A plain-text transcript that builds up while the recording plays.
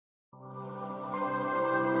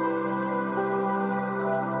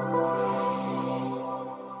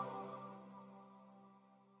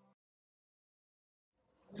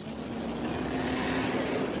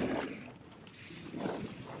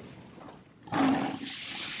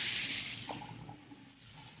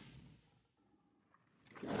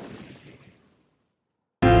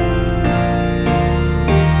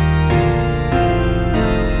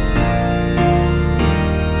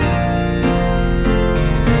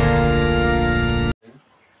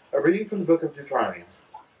A reading from the book of Deuteronomy.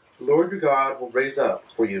 The Lord your God will raise up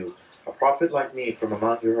for you a prophet like me from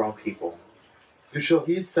among your own people. You shall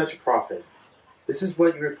heed such a prophet. This is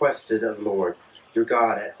what you requested of the Lord your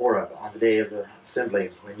God at Horeb on the day of the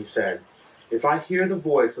assembly, when you said, If I hear the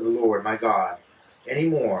voice of the Lord my God any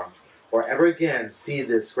more, or ever again see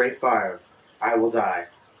this great fire, I will die.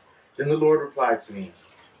 Then the Lord replied to me,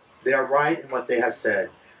 They are right in what they have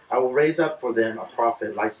said. I will raise up for them a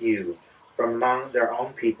prophet like you from among their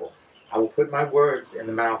own people. I will put my words in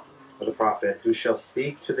the mouth of the prophet, who shall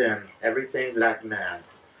speak to them everything that I command.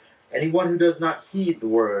 Anyone who does not heed the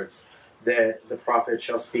words that the prophet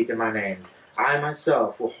shall speak in my name, I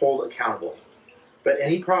myself will hold accountable. But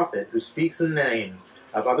any prophet who speaks in the name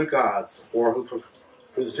of other gods, or who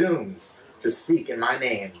presumes to speak in my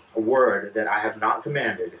name a word that I have not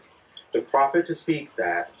commanded, the prophet to speak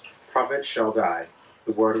that prophet shall die.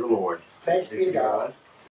 The word of the Lord. Thanks be to God.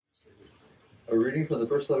 A reading from the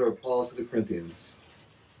first letter of Paul to the Corinthians.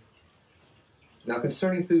 Now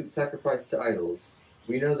concerning food sacrificed to idols,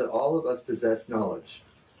 we know that all of us possess knowledge.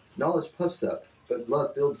 Knowledge puffs up, but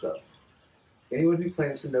love builds up. Anyone who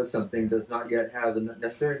claims to know something does not yet have the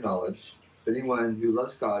necessary knowledge, but anyone who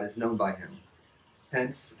loves God is known by him.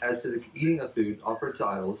 Hence, as to the eating of food offered to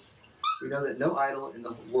idols, we know that no idol in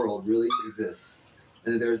the world really exists,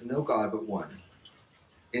 and that there is no God but one.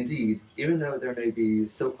 Indeed, even though there may be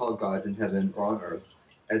so-called gods in heaven or on earth,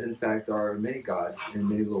 as in fact there are many gods and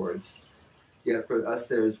many lords, yet for us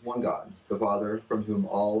there is one God, the Father, from whom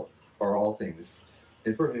all are all things,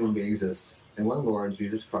 and for whom we exist, and one Lord,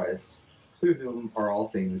 Jesus Christ, through whom are all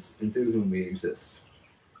things, and through whom we exist.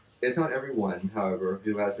 It is not everyone, however,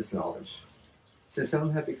 who has this knowledge. Since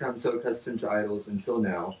some have become so accustomed to idols until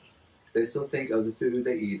now, they still think of the food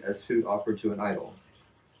they eat as food offered to an idol,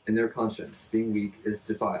 and their conscience, being weak, is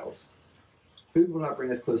defiled. Food will not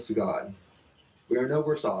bring us close to God. We are no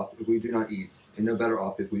worse off if we do not eat, and no better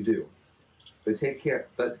off if we do. But take care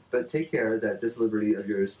that this liberty of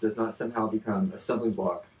yours does not somehow become a stumbling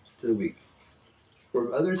block to the weak. For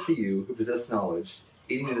if others see you, who possess knowledge,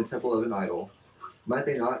 eating in the temple of an idol, might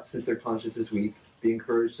they not, since their conscience is weak, be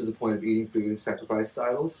encouraged to the point of eating food sacrificed to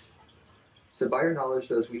idols? So by your knowledge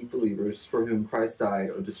those weak believers for whom Christ died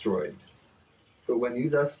are destroyed. But when you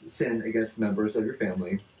thus sin against members of your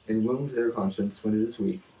family, and wound their conscience when it is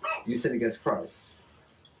weak, you sin against Christ.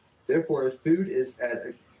 Therefore food is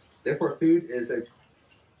a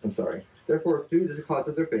cause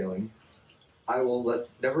of their failing. I will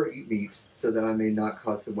never eat meat, so that I may not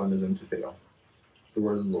cause one of them to fail. The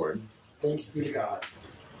word of the Lord. Thanks be to God.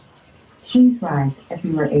 Please rise if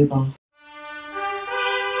you are able.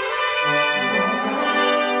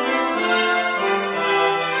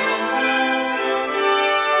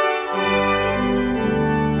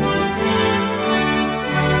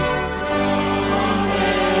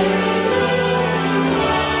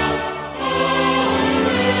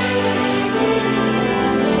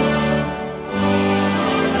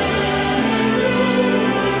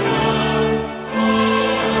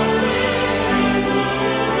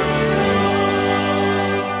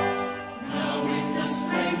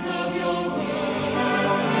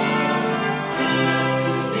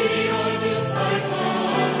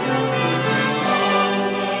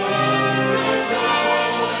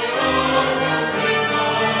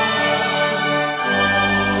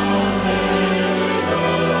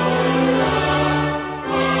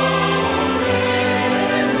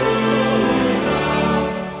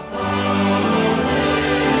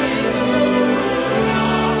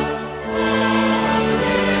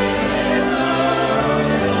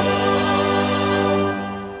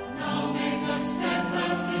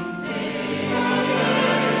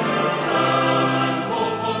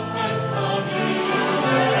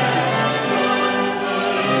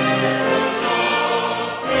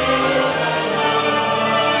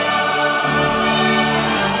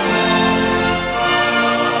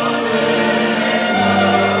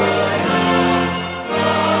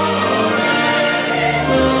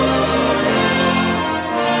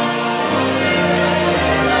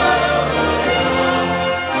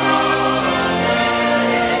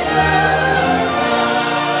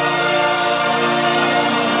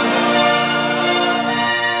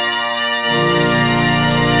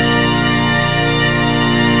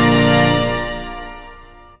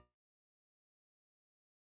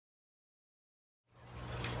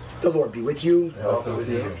 The Lord be with you. And also with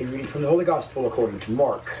you. A reading from the Holy Gospel according to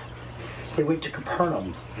Mark. They went to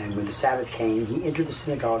Capernaum, and when the Sabbath came, he entered the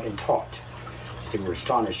synagogue and taught. They were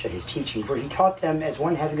astonished at his teaching, for he taught them as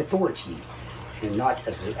one having authority, and not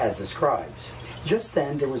as the scribes. Just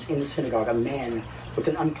then there was in the synagogue a man with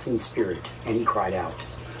an unclean spirit, and he cried out,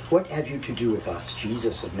 "What have you to do with us,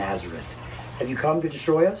 Jesus of Nazareth? Have you come to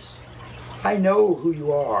destroy us? I know who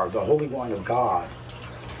you are, the Holy One of God."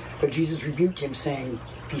 But Jesus rebuked him, saying,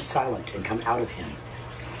 "Be silent and come out of him."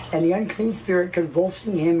 And the unclean spirit,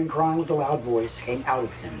 convulsing him and crying with a loud voice, came out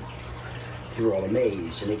of him. They were all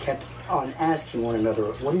amazed, and they kept on asking one another,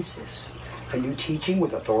 "What is this? A new teaching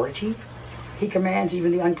with authority? He commands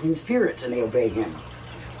even the unclean spirits, and they obey him."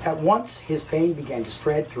 At once his fame began to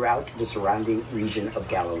spread throughout the surrounding region of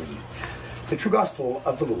Galilee. The true gospel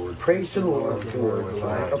of the Lord. Praise to the Lord.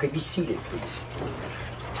 Okay, be seated, please.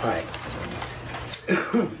 All right.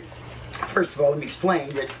 First of all, let me explain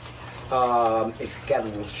that if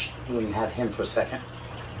Gavin will have him for a second.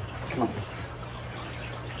 Come on.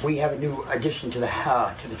 We have a new addition to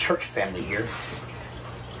the church family here.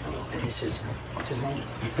 And this is, what's his name?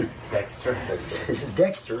 Dexter. This is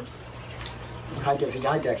Dexter. Hi,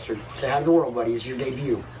 Dexter. Say hi to the world, buddy. It's your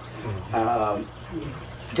debut.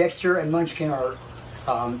 Dexter and Munchkin are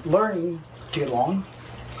learning to get along,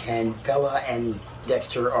 and Bella and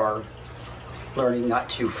Dexter are learning not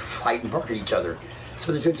to fight and bark at each other.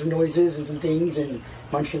 So there's been some noises and some things, and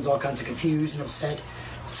Munchkin's all kinds of confused and upset.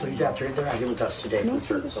 So he's out there. They're out here with us today for the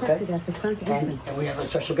service, okay? And we have a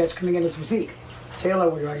special guest coming in as we speak. Say hello,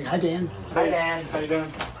 everybody. Hi, Dan. Hi, Dan. How you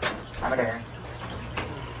doing? I'm Dan.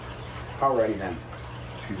 Alrighty then.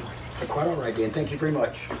 Quite all right, Dan. Thank you very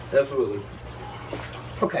much. Absolutely.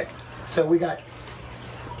 Okay, so we got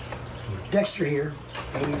Dexter here.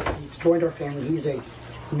 He's joined our family. He's a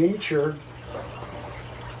miniature.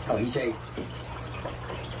 Oh, he's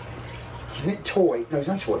toy. No, he's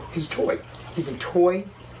not toy. He's toy. He's a toy,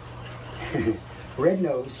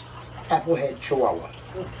 red-nosed, apple-head chihuahua.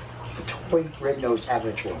 A toy, red-nosed,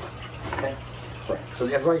 apple-head chihuahua. Okay? Right. So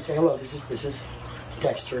everybody say hello. This is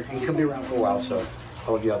Dexter. He's going to be around for a while, so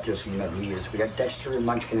all of you out there so you know who he is. We got Dexter and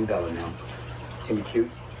Munchkin and Bella now. Isn't he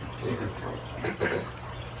cute?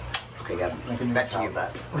 Okay, Gavin. Back to you.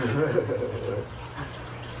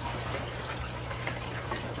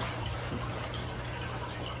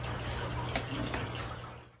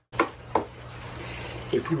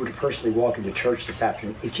 If we were to personally walk into church this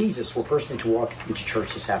afternoon, if Jesus were personally to walk into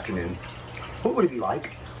church this afternoon, what would it be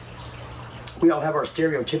like? We all have our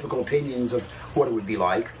stereotypical opinions of what it would be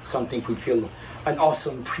like. Some think we'd feel an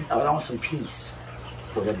awesome peace.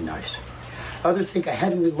 Well, that'd be nice. Others think a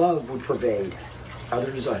heavenly love would pervade.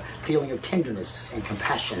 Others a feeling of tenderness and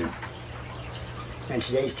compassion. In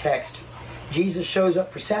today's text, Jesus shows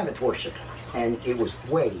up for Sabbath worship, and it was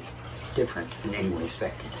way different than anyone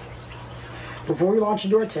expected. Before we launch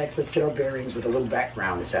into our text, let's get our bearings with a little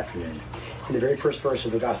background this afternoon. In the very first verse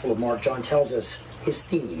of the Gospel of Mark, John tells us his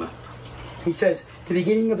theme. He says, "The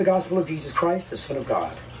beginning of the gospel of Jesus Christ, the Son of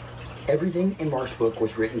God." Everything in Mark's book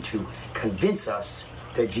was written to convince us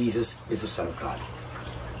that Jesus is the Son of God.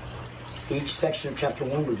 Each section of chapter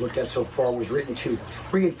 1 we've looked at so far was written to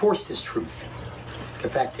reinforce this truth. The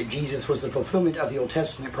fact that Jesus was the fulfillment of the Old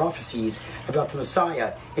Testament prophecies about the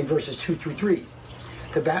Messiah in verses 2 through 3.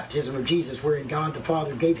 The baptism of Jesus, wherein God the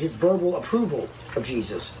Father gave his verbal approval of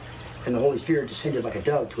Jesus, and the Holy Spirit descended like a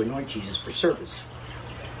dove to anoint Jesus for service.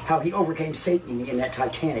 How he overcame Satan in that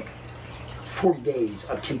titanic 40 days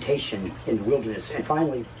of temptation in the wilderness, and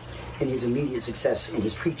finally in his immediate success in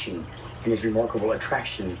his preaching and his remarkable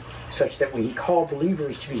attraction, such that when he called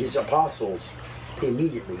believers to be his apostles, they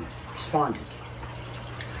immediately responded.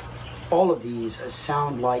 All of these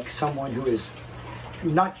sound like someone who is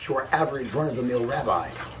not your average run-of-the-mill rabbi.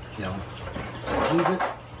 You know,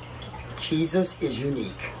 Jesus is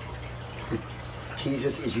unique.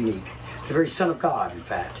 Jesus is unique. The very Son of God, in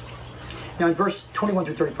fact. Now in verse 21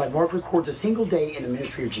 through 35, Mark records a single day in the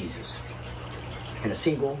ministry of Jesus. In a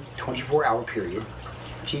single 24-hour period,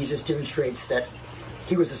 Jesus demonstrates that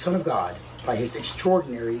he was the Son of God by his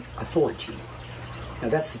extraordinary authority. Now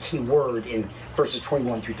that's the key word in verses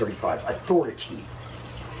 21 through 35, authority.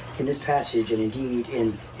 In this passage, and indeed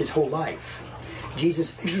in his whole life,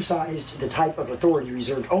 Jesus exercised the type of authority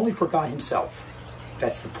reserved only for God himself.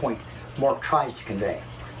 That's the point Mark tries to convey.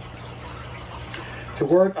 The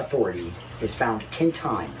word authority is found 10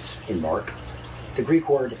 times in Mark. The Greek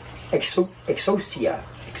word exousia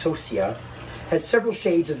has several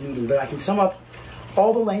shades of meaning, but I can sum up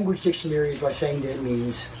all the language dictionaries by saying that it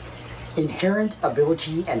means inherent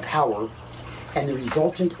ability and power, and the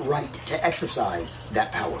resultant right to exercise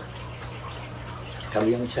that power. That'll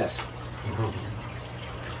be on the test.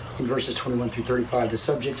 In verses 21 through 35, the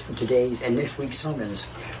subjects for today's and next week's sermons,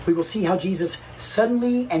 we will see how Jesus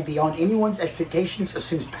suddenly and beyond anyone's expectations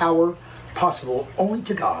assumes power possible only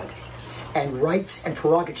to God, and rights and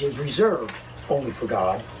prerogatives reserved only for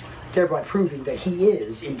God, thereby proving that he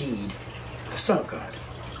is indeed the Son of God.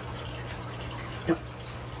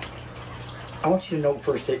 I want you to note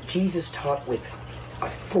first that Jesus taught with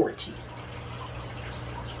authority.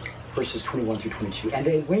 Verses 21 through 22. And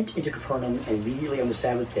they went into Capernaum, and immediately on the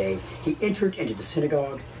Sabbath day, he entered into the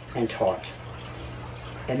synagogue and taught.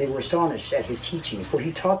 And they were astonished at his teachings, for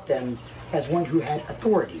he taught them as one who had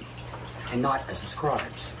authority, and not as the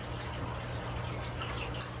scribes.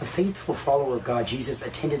 A faithful follower of God, Jesus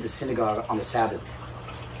attended the synagogue on the Sabbath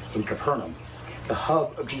in Capernaum, the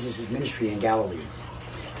hub of Jesus' ministry in Galilee.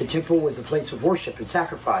 The temple was the place of worship and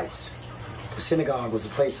sacrifice. The synagogue was a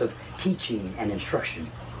place of teaching and instruction.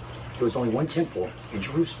 There was only one temple in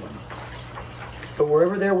Jerusalem. But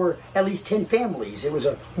wherever there were at least 10 families, it was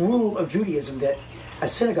a rule of Judaism that a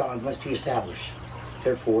synagogue must be established.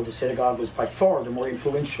 Therefore, the synagogue was by far the more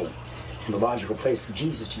influential and the logical place for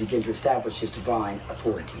Jesus to begin to establish his divine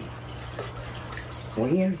authority. When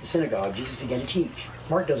he entered the synagogue, Jesus began to teach.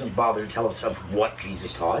 Mark doesn't bother to tell us of what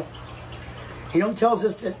Jesus taught. He only tells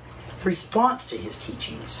us that the response to his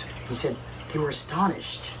teachings. He said they were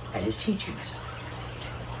astonished at his teachings.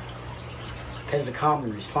 That is a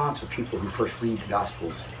common response of people who first read the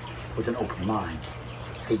Gospels with an open mind.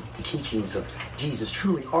 The teachings of Jesus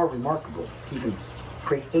truly are remarkable. Even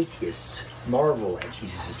great atheists marvel at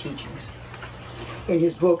Jesus' teachings. In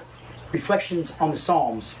his book, Reflections on the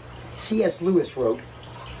Psalms, C.S. Lewis wrote,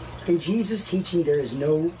 "In Jesus' teaching there is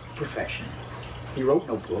no perfection. He wrote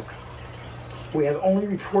no book. We have only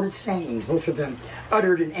reported sayings, most of them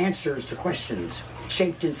uttered in answers to questions,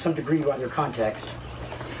 shaped in some degree by their context.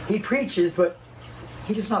 He preaches, but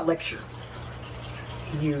he does not lecture.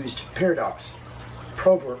 He used paradox,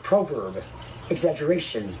 proverb,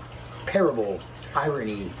 exaggeration, parable,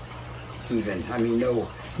 irony, even.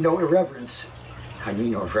 No irreverence. I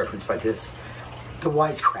mean no irreverence by this. The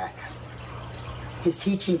wisecrack. His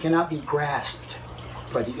teaching cannot be grasped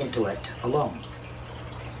by the intellect alone."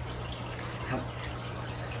 Now,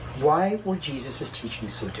 why were Jesus'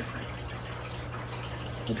 teachings so different?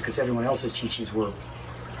 Well, because everyone else's teachings were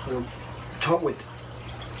taught with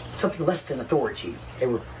something less than authority. They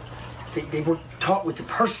were taught with the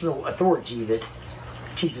personal authority that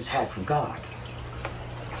Jesus had from God.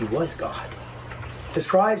 He was God. The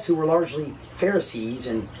scribes, who were largely Pharisees,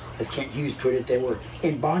 and as Kent Hughes put it, they were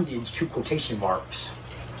in bondage to quotation marks.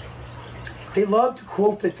 They loved to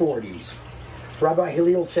quote the authorities. Rabbi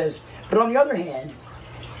Hillel says, but on the other hand,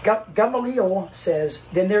 Gamaliel says,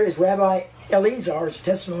 then there is Rabbi Eleazar's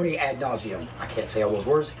testimony ad nauseum. I can't say all those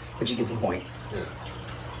words, but you get the point. Yeah.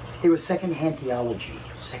 It was second-hand theology,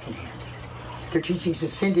 second-hand. Their teachings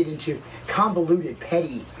descended into convoluted,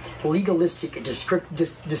 petty, legalistic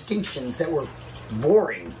distinctions that were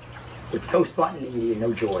boring, with no spontaneity and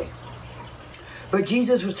no joy. But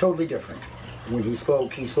Jesus was totally different. When he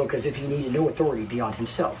spoke as if he needed no authority beyond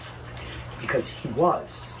himself, because he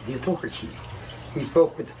was the authority. He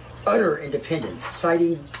spoke with utter independence,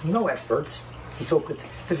 citing no experts. He spoke with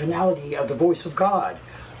the finality of the voice of God,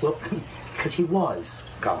 well, because he was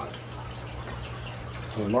God.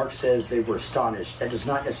 When Mark says they were astonished, that does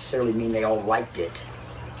not necessarily mean they all liked it.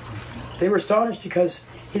 They were astonished because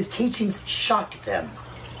his teachings shocked them.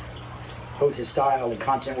 Both his style and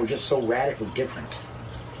content were just so radically different.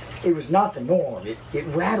 It was not the norm. It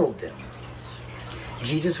rattled them.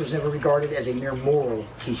 Jesus was never regarded as a mere moral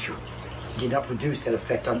teacher. He did not produce that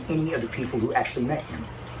effect on any of the people who actually met him.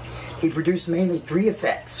 He produced mainly three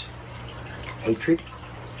effects: hatred,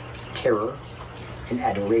 terror, and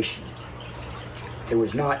adoration. There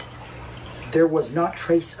was not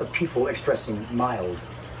trace of people expressing mild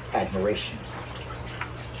admiration.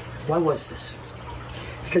 Why was this?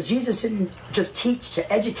 Because Jesus didn't just teach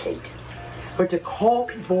to educate, but to call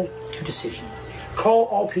people to decision. Call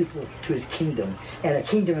all people to his kingdom. And a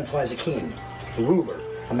kingdom implies a king, a ruler,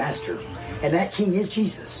 a master. And that king is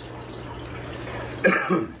Jesus.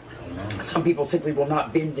 Some people simply will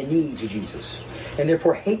not bend the knee to Jesus, and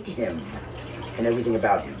therefore hate him and everything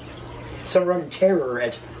about him. Some run in terror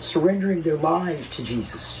at surrendering their lives to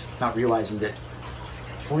Jesus, not realizing that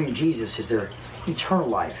only in Jesus is there eternal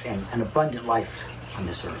life and an abundant life on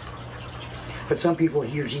this earth. But some people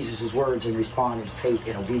hear Jesus' words and respond in faith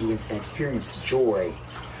and obedience and experience the joy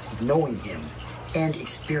of knowing him and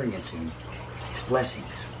experiencing his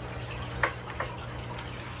blessings.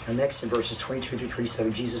 And next, in verses 22 to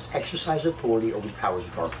 27, Jesus exercised authority over the powers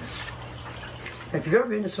of darkness. And if you've ever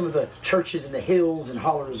been to some of the churches in the hills and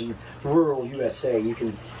hollers in rural USA, you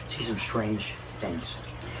can see some strange things.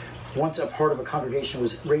 Once a part of a congregation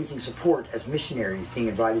was raising support as missionaries being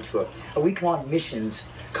invited to a week-long missions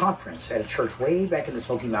conference at a church way back in the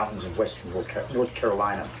Smoky Mountains of western North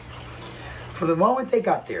Carolina. From the moment they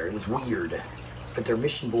got there, it was weird, but their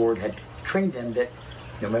mission board had trained them that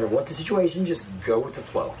no matter what the situation, just go with the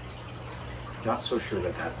flow. Not so sure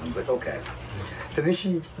about that one, but okay. The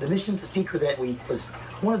mission speaker that week was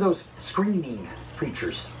one of those screaming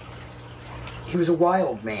preachers. He was a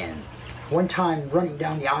wild man. One time running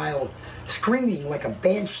down the aisle, screaming like a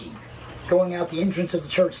banshee, going out the entrance of the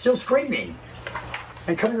church, still screaming,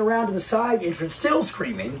 and coming around to the side entrance, still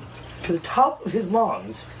screaming, to the top of his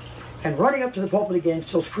lungs, and running up to the pulpit again,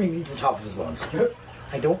 still screaming to the top of his lungs.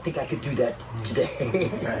 I don't think I could do that today.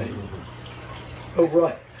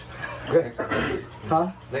 Overall.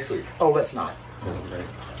 Huh? Next week. Oh, let's not.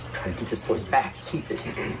 Try to get this place back, keep it.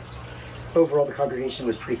 Overall, the congregation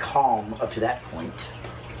was pretty calm up to that point.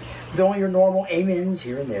 With only your normal amens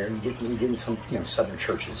here and there, you get in some southern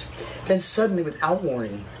churches. Then suddenly, without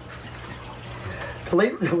warning, the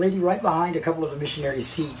lady right behind a couple of the missionaries'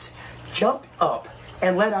 seats jumped up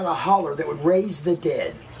and let out a holler that would raise the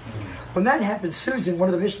dead. When that happened, Susan, one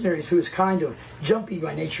of the missionaries, who was kind of jumpy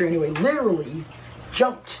by nature anyway, literally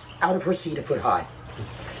jumped out of her seat a foot high.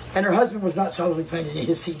 And her husband was not solidly planted in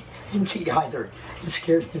his seat either. It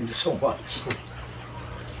scared him so much.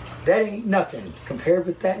 That ain't nothing compared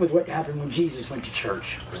with what happened when Jesus went to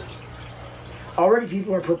church. Already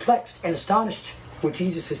people are perplexed and astonished with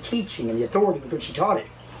Jesus' teaching and the authority with which he taught it,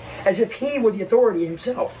 as if he were the authority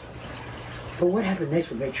himself. But what happened next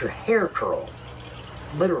would make your hair curl,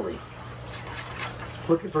 literally.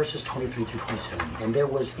 Look at verses 23 through 27. And there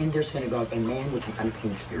was in their synagogue a man with an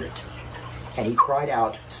unclean spirit. And he cried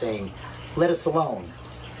out, saying, "Let us alone.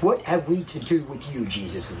 What have we to do with you,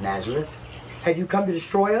 Jesus of Nazareth? Have you come to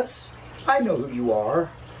destroy us? I know who you are,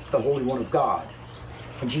 the Holy One of God."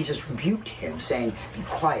 And Jesus rebuked him, saying, "Be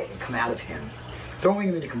quiet and come out of him." Throwing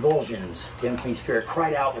him into convulsions, the unclean spirit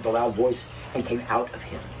cried out with a loud voice and came out of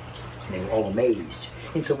him. And they were all amazed,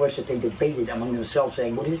 insomuch that they debated among themselves,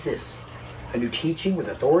 saying, "What is this? A new teaching with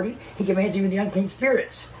authority? He commands even the unclean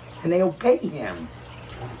spirits, and they obey him."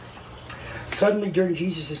 Suddenly, during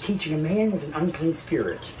Jesus' teaching, a man with an unclean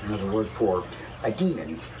spirit, another word for a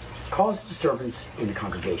demon, caused disturbance in the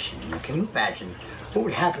congregation. Now, can you imagine what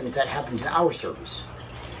would happen if that happened in our service?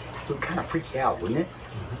 It would kind of freak you out, wouldn't it?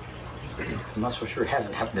 I'm not so sure it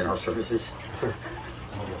hasn't happened in our services.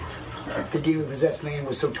 The demon-possessed man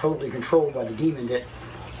was so totally controlled by the demon that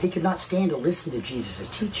he could not stand to listen to Jesus'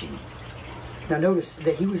 teaching. Now notice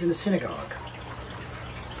that he was in the synagogue.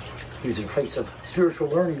 He was in a place of spiritual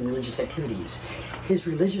learning and religious activities. His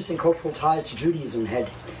religious and cultural ties to Judaism had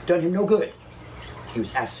done him no good. He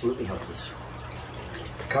was absolutely helpless.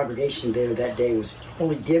 The congregation there that day was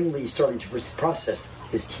only dimly starting to process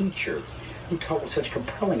this teacher who taught with such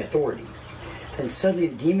compelling authority. And suddenly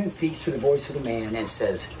the demon speaks through the voice of the man and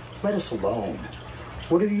says, "Let us alone.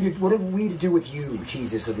 What have we to do with you,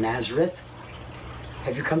 Jesus of Nazareth?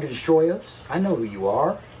 Have you come to destroy us? I know who you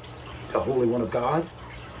are, the Holy One of God."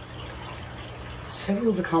 Several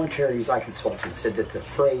of the commentaries I consulted said that the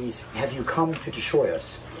phrase, "Have you come to destroy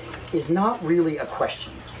us?" is not really a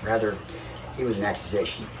question. Rather, it was an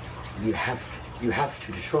accusation. You have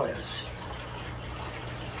to destroy us.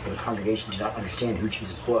 But the congregation did not understand who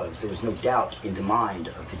Jesus was. There was no doubt in the mind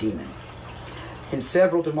of the demon. In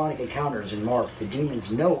several demonic encounters in Mark, the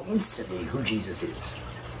demons know instantly who Jesus is.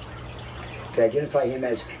 They identify him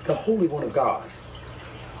as the Holy One of God.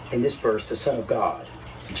 In this verse, the Son of God,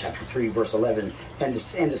 in chapter 3, verse 11, and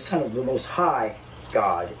the Son of the Most High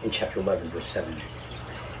God, in chapter 11, verse 7.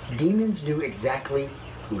 Demons knew exactly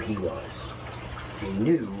who he was. They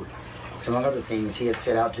knew, among other things he had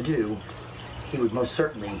set out to do, he would most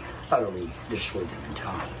certainly utterly destroy them in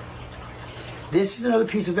time. This is another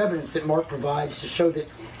piece of evidence that Mark provides to show that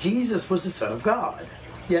Jesus was the Son of God.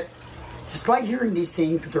 Yet, despite hearing these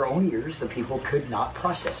things with their own ears, the people could not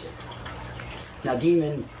process it. Now,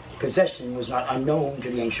 demon possession was not unknown to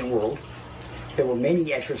the ancient world. There were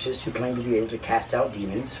many exorcists who claimed to be able to cast out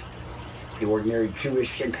demons. The ordinary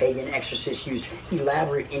Jewish and pagan exorcists used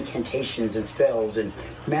elaborate incantations and spells and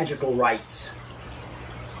magical rites.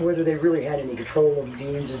 Whether they really had any control over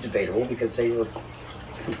demons is debatable, because they were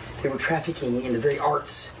trafficking in the very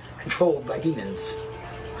arts controlled by demons.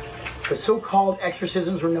 The so-called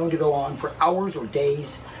exorcisms were known to go on for hours or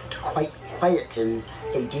days to quieten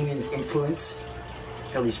a demon's influence,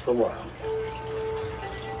 at least for a while.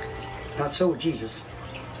 Not so with Jesus.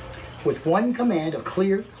 With one command of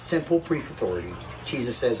clear, simple, brief authority,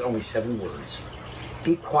 Jesus says only 7 words.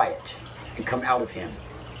 "Be quiet and come out of him."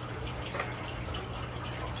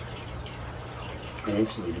 And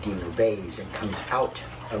instantly the demon obeys and comes out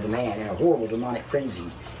of the man in a horrible demonic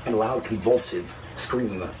frenzy and a loud convulsive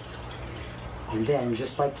scream. And then,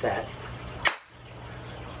 just like that,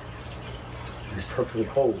 he was perfectly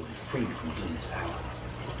whole and free from the demon's power.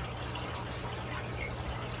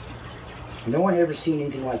 No one had ever seen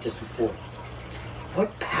anything like this before.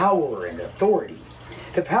 What power and authority!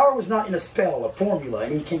 The power was not in a spell, a formula,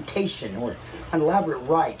 an incantation, or an elaborate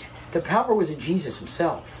rite. The power was in Jesus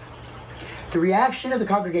himself. The reaction of the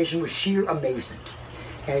congregation was sheer amazement.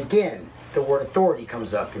 And again, the word authority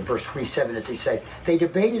comes up in verse 27 as they say, they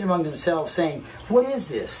debated among themselves, saying, what is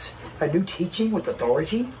this? A new teaching with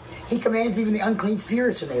authority? He commands even the unclean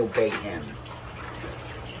spirits, and they obey him.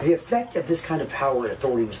 The effect of this kind of power and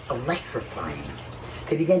authority was electrifying.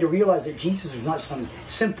 They began to realize that Jesus was not some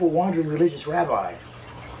simple wandering religious rabbi.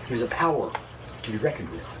 He was a power to be reckoned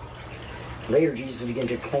with. Later, Jesus began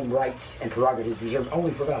to claim rights and prerogatives reserved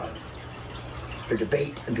only for God. Their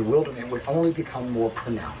debate and bewilderment would only become more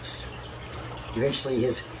pronounced. Eventually,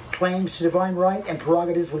 his claims to divine right and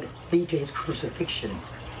prerogatives would lead to his crucifixion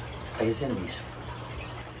by his enemies.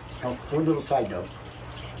 Now, one little side note.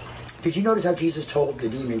 Did you notice how Jesus told the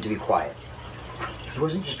demon to be quiet? He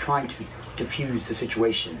wasn't just trying to diffuse the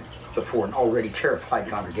situation before an already terrified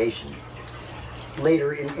congregation.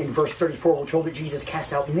 Later, in verse 34, we're told that Jesus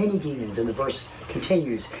cast out many demons, and the verse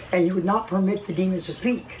continues, and he would not permit the demons to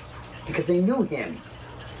speak, because they knew him.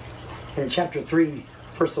 And in chapter 3,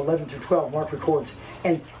 verse 11 through 12, Mark records,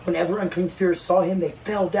 and whenever unclean spirits saw him, they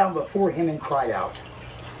fell down before him and cried out,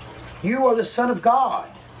 you are the Son of God.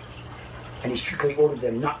 And he strictly ordered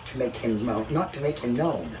them not to make him known.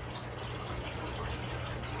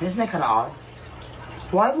 Isn't that kind of odd?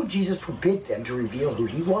 Why would Jesus forbid them to reveal who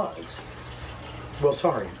he was? Well,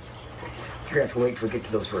 sorry. You're going to have to wait till we get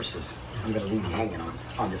to those verses. I'm going to leave you hanging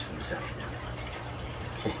on this one this afternoon.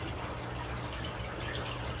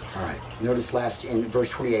 All right. Notice last in verse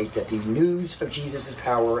 28 that the news of Jesus'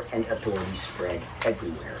 power and authority spread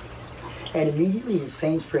everywhere. And immediately his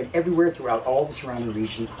fame spread everywhere throughout all the surrounding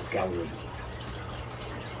region of Galilee.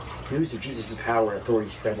 News of Jesus' power and authority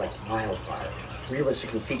spread like wildfire.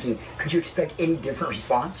 Realistically speaking, could you expect any different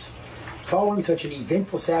response? Following such an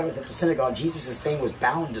eventful Sabbath at the synagogue, Jesus' fame was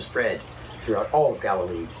bound to spread throughout all of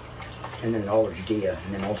Galilee, and then in all of Judea,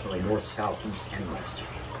 and then ultimately north, south, east, and west.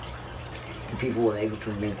 The people were able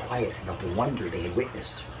to remain quiet about the wonder they had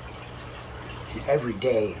witnessed. And every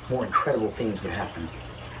day, more incredible things would happen,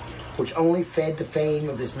 which only fed the fame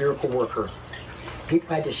of this miracle worker.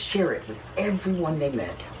 People had to share it with everyone they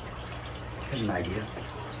met. Here's an idea.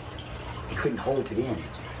 They couldn't hold it in.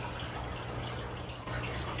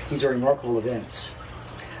 These are remarkable events.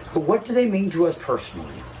 But what do they mean to us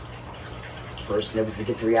personally? First, never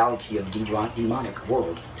forget the reality of the demonic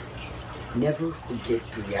world. Never forget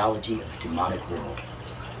the reality of the demonic world.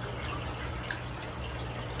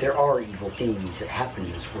 There are evil things that happen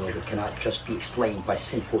in this world that cannot just be explained by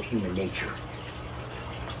sinful human nature.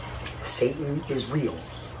 Satan is real,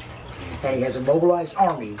 and he has a mobilized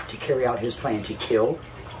army to carry out his plan to kill,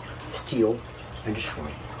 steal, and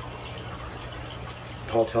destroy.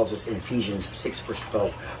 Paul tells us in Ephesians 6, verse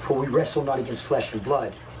 12, for we wrestle not against flesh and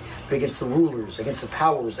blood, but against the rulers, against the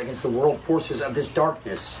powers, against the world forces of this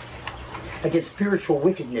darkness, against spiritual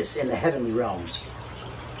wickedness in the heavenly realms.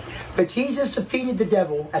 But Jesus defeated the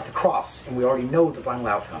devil at the cross, and we already know the final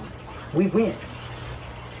outcome. We win.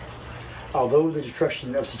 Although the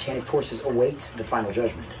destruction of satanic forces awaits the final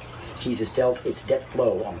judgment, Jesus dealt its death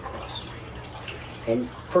blow on the cross. And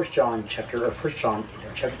 1 John chapter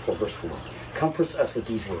 4, verse 4, comforts us with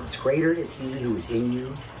these words. Greater is he who is in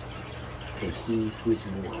you than he who is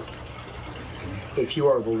in the world. If you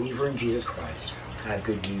are a believer in Jesus Christ, I have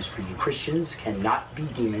good news for you. Christians cannot be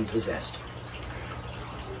demon-possessed.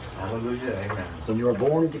 Hallelujah, amen. When you are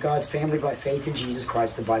born into God's family by faith in Jesus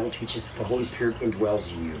Christ, the Bible teaches that the Holy Spirit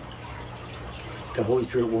indwells in you. The Holy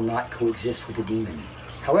Spirit will not coexist with the demon.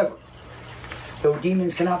 However, though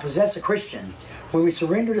demons cannot possess a Christian, when we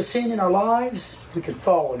surrender to sin in our lives, we can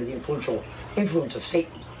fall under the influence of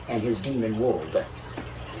Satan and his demon world.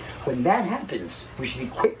 When that happens, we should be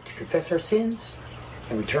quick to confess our sins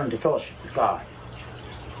and return to fellowship with God.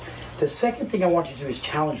 The second thing I want to do is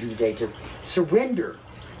challenge you today to surrender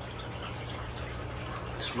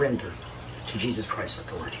to Jesus Christ's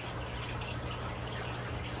authority.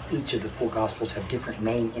 Each of the four Gospels have different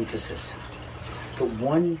main emphasis, but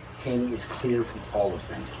one thing is clear from all of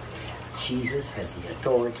them. Jesus has the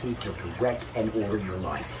authority to direct and order your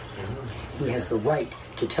life. He has the right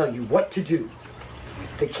to tell you what to do.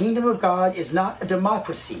 The kingdom of God is not a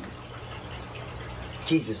democracy.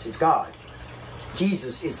 Jesus is God.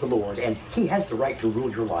 Jesus is the Lord, and he has the right to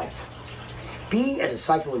rule your life. Be a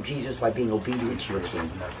disciple of Jesus by being obedient to your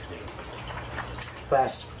King.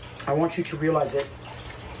 Last, I want you to realize that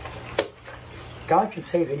God can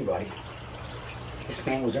save anybody. This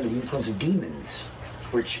man was under the influence of demons,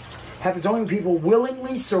 which happens only when people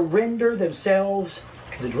willingly surrender themselves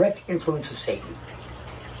to the direct influence of Satan.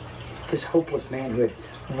 This hopeless man who had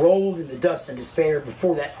rolled in the dust and despair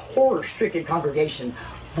before that horror-stricken congregation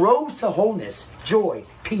rose to wholeness, joy,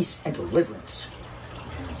 peace, and deliverance.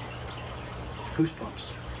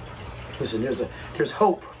 Goosebumps. Listen, there's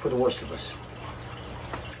hope for the worst of us.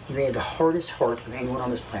 You may have the hardest heart of anyone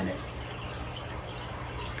on this planet.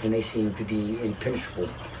 It may seem to be impenetrable,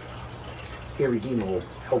 irredeemable,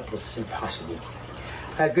 hopeless, impossible.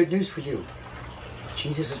 I have good news for you.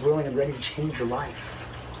 Jesus is willing and ready to change your life.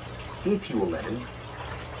 If you will let him.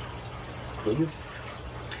 Will you?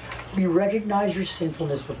 You recognize your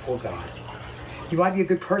sinfulness before God. You might be a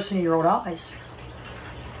good person in your own eyes.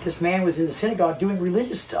 This man was in the synagogue doing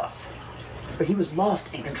religious stuff, but he was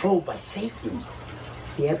lost and controlled by Satan.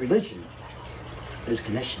 He had religion, but his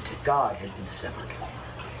connection to God had been severed.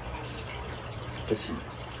 Listen,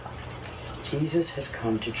 Jesus has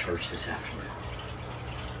come to church this afternoon.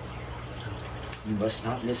 You must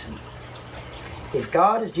not miss him. If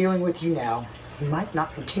God is dealing with you now, he might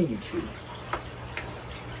not continue to.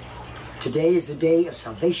 Today is the day of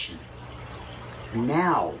salvation.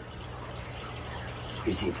 Now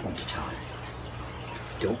is the appointed time.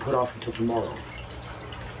 Don't put off until tomorrow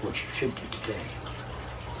what you should do today.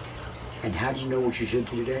 And how do you know what you should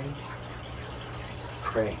do today?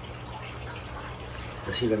 Pray.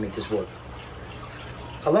 Let's see if I can make this work.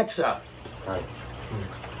 Alexa,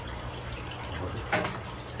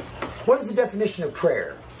 what is the definition of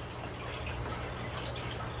prayer?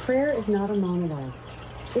 Prayer is not a monologue.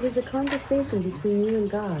 It is a conversation between you and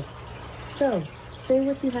God. So, say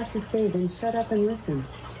what you have to say, then shut up and listen.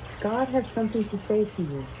 God has something to say to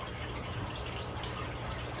you.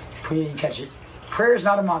 Please didn't catch it. Prayer is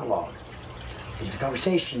not a monologue. It is a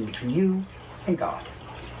conversation between you and God.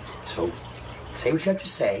 So, say what you have to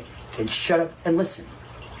say, then shut up and listen.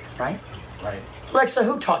 Right? Right. Alexa,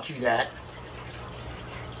 who taught you that?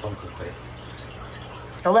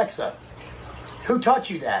 Alexa, who taught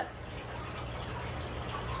you that?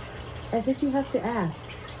 As if you have to ask.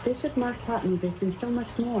 Bishop Mark taught me this and so much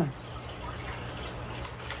more.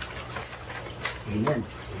 Amen.